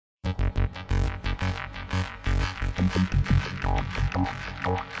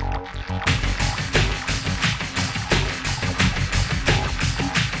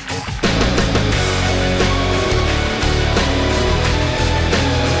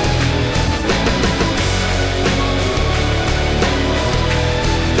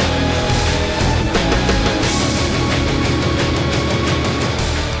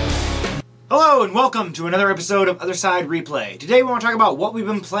Hello and welcome to another episode of Otherside Replay. Today we want to talk about what we've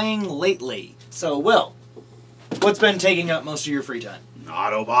been playing lately. So, Will, what's been taking up most of your free time?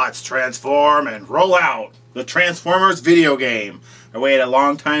 Autobots transform and roll out. The Transformers video game. I waited a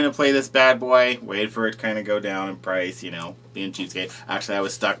long time to play this bad boy. Waited for it to kind of go down in price, you know, being cheapskate. Actually, I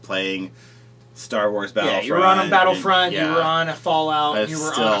was stuck playing Star Wars Battlefront. Yeah, you were on a Battlefront, and, you were on a Fallout, you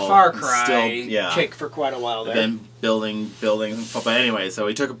were still, on a Far Cry yeah. kick for quite a while there. Been building. But anyway, so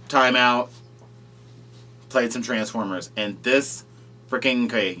we took time out, played some Transformers, and this freaking,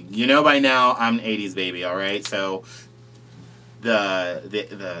 okay, you know by now I'm an 80s baby, alright? So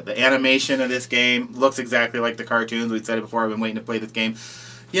the animation of this game looks exactly like the cartoons. We said it before, I've been waiting to play this game.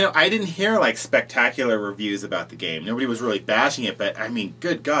 You know, I didn't hear, like, spectacular reviews about the game. Nobody was really bashing it, but, I mean,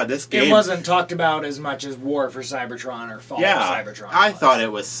 good God, this game... It wasn't talked about as much as War for Cybertron or Fall for Cybertron. I thought it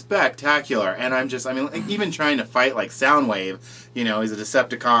was spectacular, and I'm just, I mean, like, even trying to fight, like, Soundwave, you know, he's a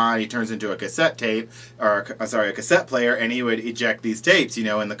Decepticon, he turns into a cassette tape, or, sorry, a cassette player, and he would eject these tapes, you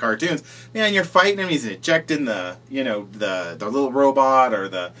know, in the cartoons. Man, you're fighting him, he's ejecting the, you know, the little robot, or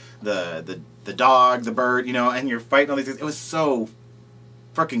the dog, the bird, you know, and you're fighting all these things. It was so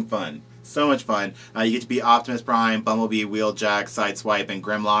freaking fun. So much fun. You get to be Optimus Prime, Bumblebee, Wheeljack, Sideswipe, and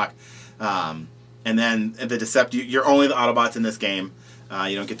Grimlock. And then the you're only the Autobots in this game.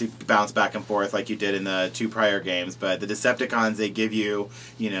 You don't get to bounce back and forth like you did in the two prior games. But the Decepticons, they give you,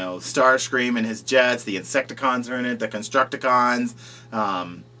 you know, Starscream and his jets. The Insecticons are in it. The Constructicons.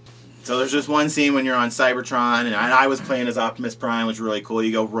 So there's just one scene when you're on Cybertron, and I was playing as Optimus Prime, which was really cool.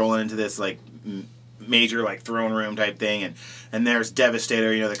 You go rolling into this, like, major, like, throne room type thing, and there's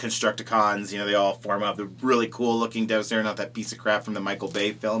Devastator, you know, the Constructicons, you know, they all form up. The really cool looking Devastator, not that piece of crap from the Michael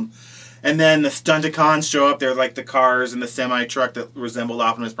Bay film. And then the Stunticons show up. They're like the cars and the semi-truck that resembled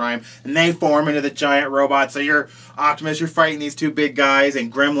Optimus Prime, and they form into the giant robot. So you're Optimus, you're fighting these two big guys,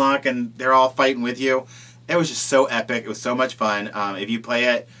 and Grimlock, and they're all fighting with you. It was just so epic. It was so much fun. If you play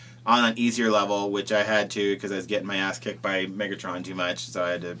it on an easier level, which I had to because I was getting my ass kicked by Megatron too much, so I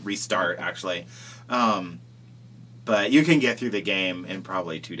had to restart, actually. But you can get through the game in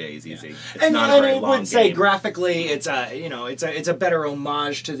probably 2 days easy. Yeah. It's not a very long game. I would say graphically, it's a, you know, it's a better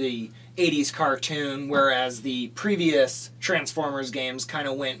homage to the 80s cartoon, whereas the previous Transformers games kind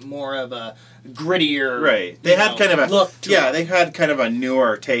of went more of a grittier, right? They had kind of a look. They had kind of a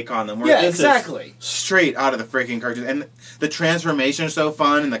newer take on them. Yeah, exactly. Straight out of the freaking cartoon, and the transformation is so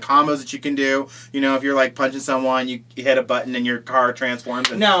fun, and the combos that you can do. You know, if you're like punching someone, you hit a button, and your car transforms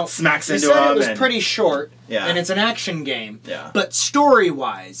and smacks into them. You said it was pretty short, and it's an action game. Yeah. But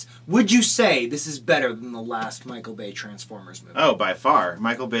story-wise, would you say this is better than the last Michael Bay Transformers movie? Oh, by far.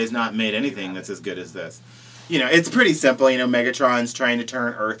 Michael Bay's not made anything that's as good as this. You know, it's pretty simple. You know, Megatron's trying to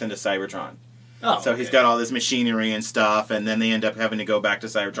turn Earth into Cybertron. Oh, so he's got all this machinery and stuff, and then they end up having to go back to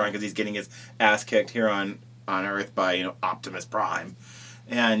Cybertron because he's getting his ass kicked here on Earth by, you know, Optimus Prime.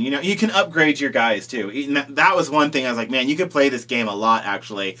 And, you know, you can upgrade your guys, too. That was one thing I was like, man, you could play this game a lot,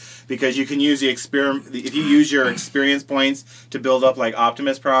 actually, because you can use the if you use your experience points to build up, like,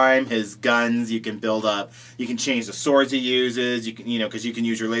 Optimus Prime, his guns, you can build up, you can change the swords he uses, you can, you know, because you can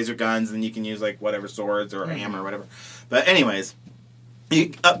use your laser guns, and you can use, like, whatever swords or a hammer or whatever. But anyways,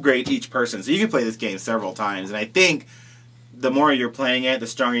 you upgrade each person, so you can play this game several times, and I think the more you're playing it, the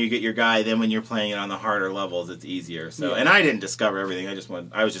stronger you get your guy. Then when you're playing it on the harder levels, it's easier. So, and I didn't discover everything.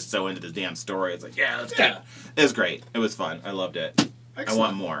 I was just so into this damn story. It's like, let's get it. It was great. It was fun. I loved it. Excellent. I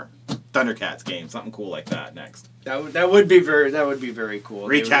want more Thundercats game, something cool like that next. That would be very cool.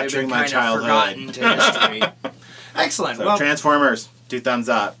 Recapturing my childhood. To history. Excellent. So, well, Transformers, 2 thumbs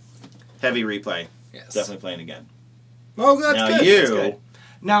up. Heavy replay. Yes. Definitely playing again. Well, that's now good. You that's good.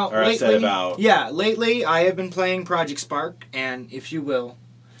 Now, lately I have been playing Project Spark, and if you will,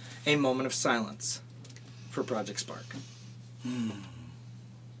 a moment of silence for Project Spark.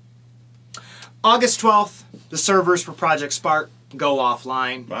 August 12th, the servers for Project Spark go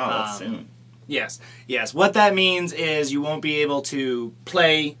offline. Wow, that's soon. Yes. What that means is you won't be able to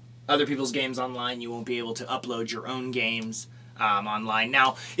play other people's games online. You won't be able to upload your own games online.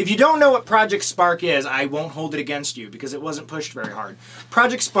 Now, if you don't know what Project Spark is, I won't hold it against you because it wasn't pushed very hard.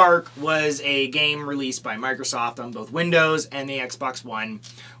 Project Spark was a game released by Microsoft on both Windows and the Xbox One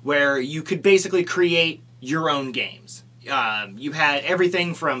where you could basically create your own games. You had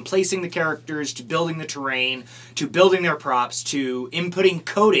everything from placing the characters to building the terrain to building their props to inputting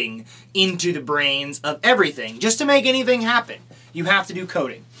coding into the brains of everything. Just to make anything happen, you have to do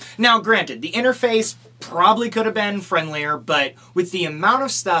coding. Now, granted, the interface probably could have been friendlier, but with the amount of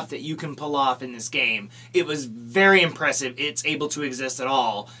stuff that you can pull off in this game, it was very impressive it's able to exist at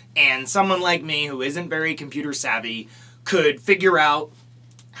all. And someone like me who isn't very computer savvy could figure out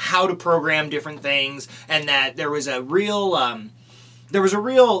how to program different things, and that there was a real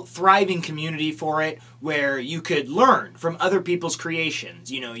thriving community for it where you could learn from other people's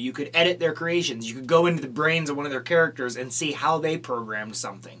creations. You know, you could edit their creations. You could go into the brains of one of their characters and see how they programmed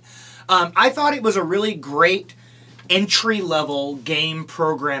something. I thought it was a really great entry-level game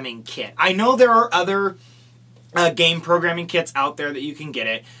programming kit. I know there are other game programming kits out there that you can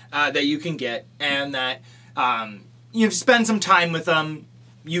get and that you spend some time with them.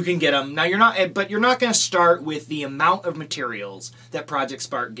 You can get them. Now you're not going to start with the amount of materials that Project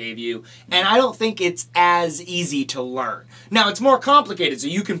Spark gave you, and I don't think it's as easy to learn. Now it's more complicated, so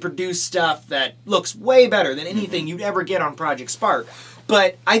you can produce stuff that looks way better than anything you'd ever get on Project Spark.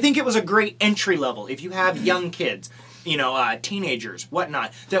 But I think it was a great entry level if you have young kids, you know, teenagers,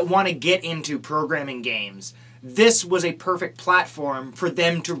 whatnot, that want to get into programming games. This was a perfect platform for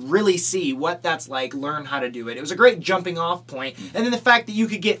them to really see what that's like, learn how to do it. It was a great jumping off point. And then the fact that you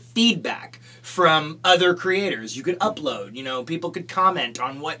could get feedback from other creators. You could upload, you know, people could comment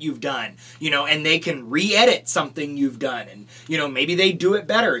on what you've done, you know, and they can re-edit something you've done. And, you know, maybe they do it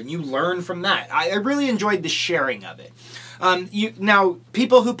better and you learn from that. I really enjoyed the sharing of it. Now,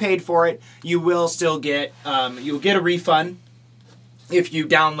 people who paid for it, you will still get, you'll get a refund if you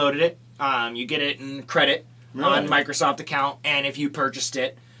downloaded it. You get it in credit. Really? On Microsoft account, and if you purchased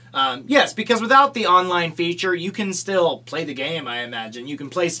it. Yes, because without the online feature, you can still play the game, I imagine. You can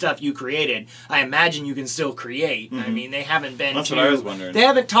play stuff you created. I imagine you can still create. I mean, they haven't been That's what I was wondering. They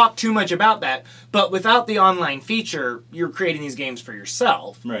haven't talked too much about that, but without the online feature, you're creating these games for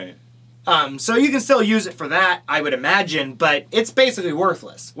yourself. Right. So you can still use it for that, I would imagine, but it's basically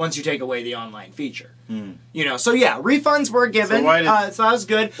worthless once you take away the online feature. You know, so yeah, refunds were given, so, so that was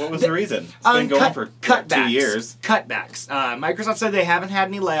good. What was the reason? It's been going for cutbacks, 2 years. Cutbacks. Microsoft said they haven't had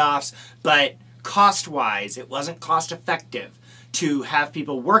any layoffs, but cost-wise, it wasn't cost-effective to have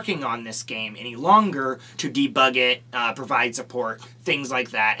people working on this game any longer to debug it, provide support, things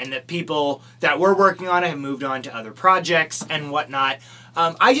like that, and that people that were working on it have moved on to other projects and whatnot.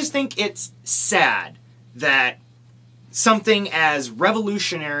 I just think it's sad that something as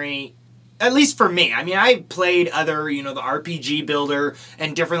revolutionary, at least for me, I mean, I played other, you know, the RPG Builder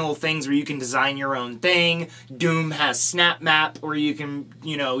and different little things where you can design your own thing. Doom has Snap Map where you can,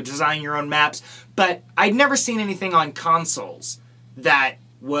 you know, design your own maps. But I'd never seen anything on consoles that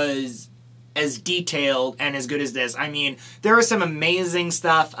was as detailed and as good as this. I mean, there was some amazing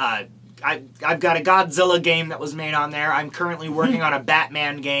stuff. I've got a Godzilla game that was made on there. I'm currently working on a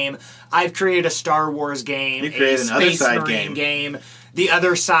Batman game. I've created a Star Wars game, a Space Marine game, The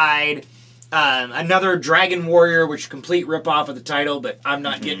Other Side, another Dragon Warrior, which is a complete ripoff of the title, but I'm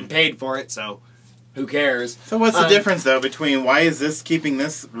not getting paid for it, so who cares? So what's the difference, though, between why is this keeping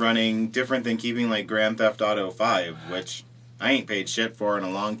this running different than keeping, like, Grand Theft Auto 5, which I ain't paid shit for in a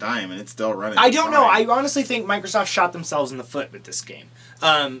long time, and it's still running. I don't know. I honestly think Microsoft shot themselves in the foot with this game.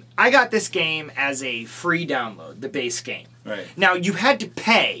 I got this game as a free download, the base game. Right. Now, you had to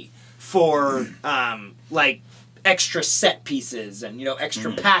pay for, like, extra set pieces and, you know,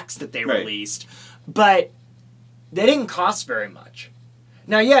 extra packs that they released, but they didn't cost very much.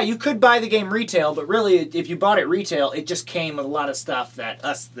 Now, yeah, you could buy the game retail, but really, if you bought it retail, it just came with a lot of stuff that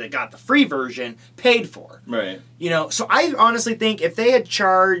us that got the free version paid for. Right. You know, so I honestly think if they had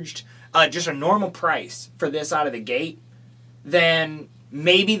charged just a normal price for this out of the gate, then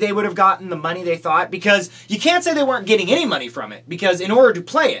maybe they would have gotten the money they thought, because you can't say they weren't getting any money from it, because in order to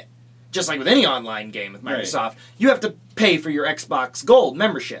play it, just like with any online game with Microsoft, you have to pay for your Xbox Gold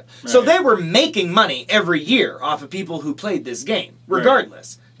membership. Right. So they were making money every year off of people who played this game,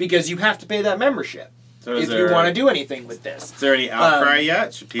 regardless, because you have to pay that membership if you want to do anything with this. Is there any outcry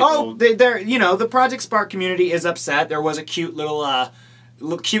yet? Should people... you know, the Project Spark community is upset. There was a cute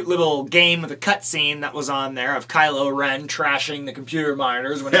little game with a cutscene that was on there of Kylo Ren trashing the computer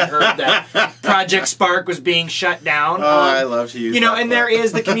monitors when he heard that Project Spark was being shut down. I love to use you know, and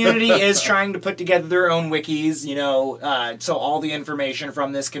the community is trying to put together their own wikis, you know, so all the information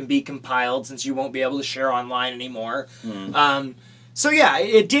from this can be compiled, since you won't be able to share online anymore. So yeah,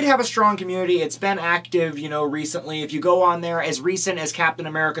 it did have a strong community. It's been active, you know, recently. If you go on there, as recent as Captain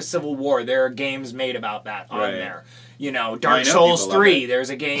America Civil War, there are games made about that on there. You know, Dark Souls 3, there's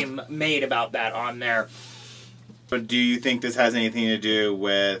a game made about that on there. But do you think this has anything to do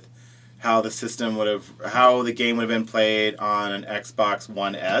with how the system how the game would have been played on an Xbox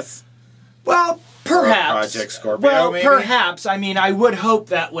One S? Well, perhaps. Project Scorpio, maybe? Perhaps. I mean, I would hope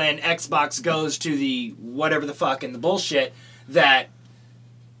that when Xbox goes to the whatever the fuck and the bullshit, that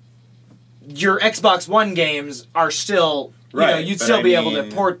your Xbox One games are still... You know, you'd still be able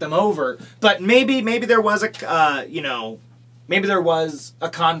to port them over. But maybe there was a, you know, maybe there was a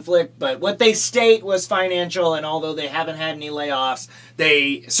conflict, but what they state was financial, and although they haven't had any layoffs,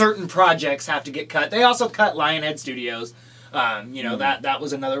 certain projects have to get cut. They also cut Lionhead Studios. That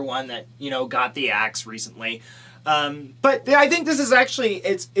was another one that, got the axe recently. But I think this is actually,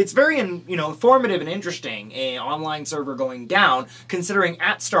 it's very, informative and interesting, an online server going down, considering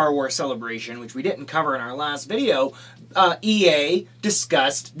at Star Wars Celebration, which we didn't cover in our last video, EA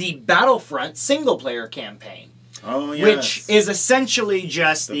discussed the Battlefront single-player campaign. Oh, yes. Which is essentially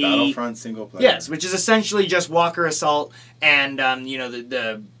just the Battlefront single player. Yes, which is essentially just Walker Assault and,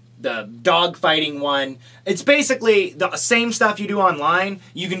 the dogfighting one. It's basically the same stuff you do online.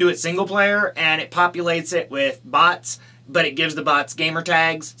 You can do it single player, and it populates it with bots, but it gives the bots gamer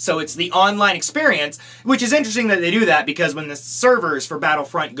tags. So it's the online experience, which is interesting that they do that, because when the servers for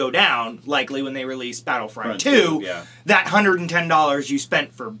Battlefront go down, likely when they release Battlefront 2, that $110 you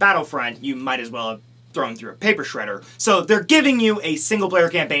spent for Battlefront, you might as well have thrown through a paper shredder. So they're giving you a single-player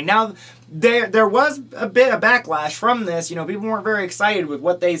campaign. Now, there was a bit of backlash from this. People weren't very excited with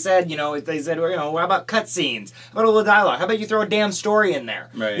what they said. They said, how about cutscenes? How about a little dialogue? How about you throw a damn story in there?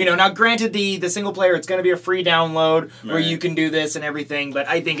 Right. Now granted, the single-player, it's going to be a free download where you can do this and everything, but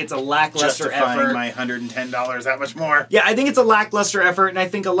I think it's a lackluster effort. My $110 that much more. Yeah, I think it's a lackluster effort, and I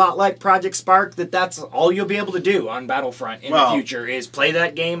think a lot like Project Spark, that's all you'll be able to do on Battlefront in the future, is play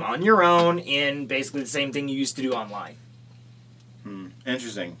that game on your own in basically the same thing you used to do online.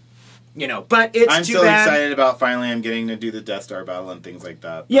 Interesting. But it's I'm too so bad. excited about finally I'm getting to do the Death Star battle and things like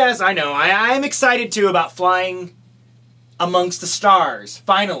that. Yes, I know. I'm excited too about flying amongst the stars,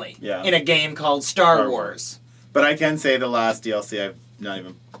 finally, in a game called Star Wars. But I can say the last DLC, I've not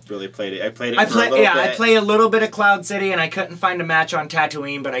even really played it. I played it for a little bit. I played a little bit of Cloud City, and I couldn't find a match on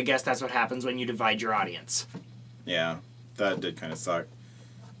Tatooine, but I guess that's what happens when you divide your audience. Yeah, that did kind of suck.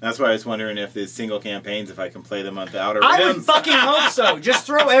 That's why I was wondering if these single campaigns, if I can play them on the Outer Rims. I would fucking hope so. Just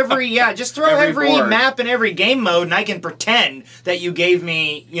throw every map and every game mode, and I can pretend that you gave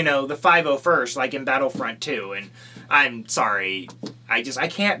me, the 501st, like in Battlefront 2. And I'm sorry, I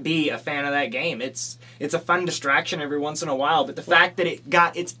can't be a fan of that game. It's a fun distraction every once in a while, but the fact that it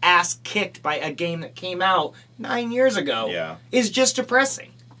got its ass kicked by a game that came out 9 years ago is just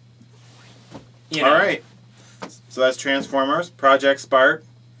depressing. All right. So that's Transformers, Project Spark.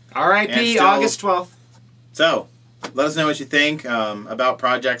 R.I.P. August 12th. So, let us know what you think about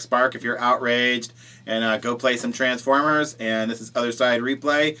Project Spark if you're outraged. And go play some Transformers. And this is Otherside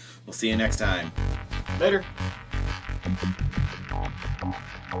Replay. We'll see you next time. Later.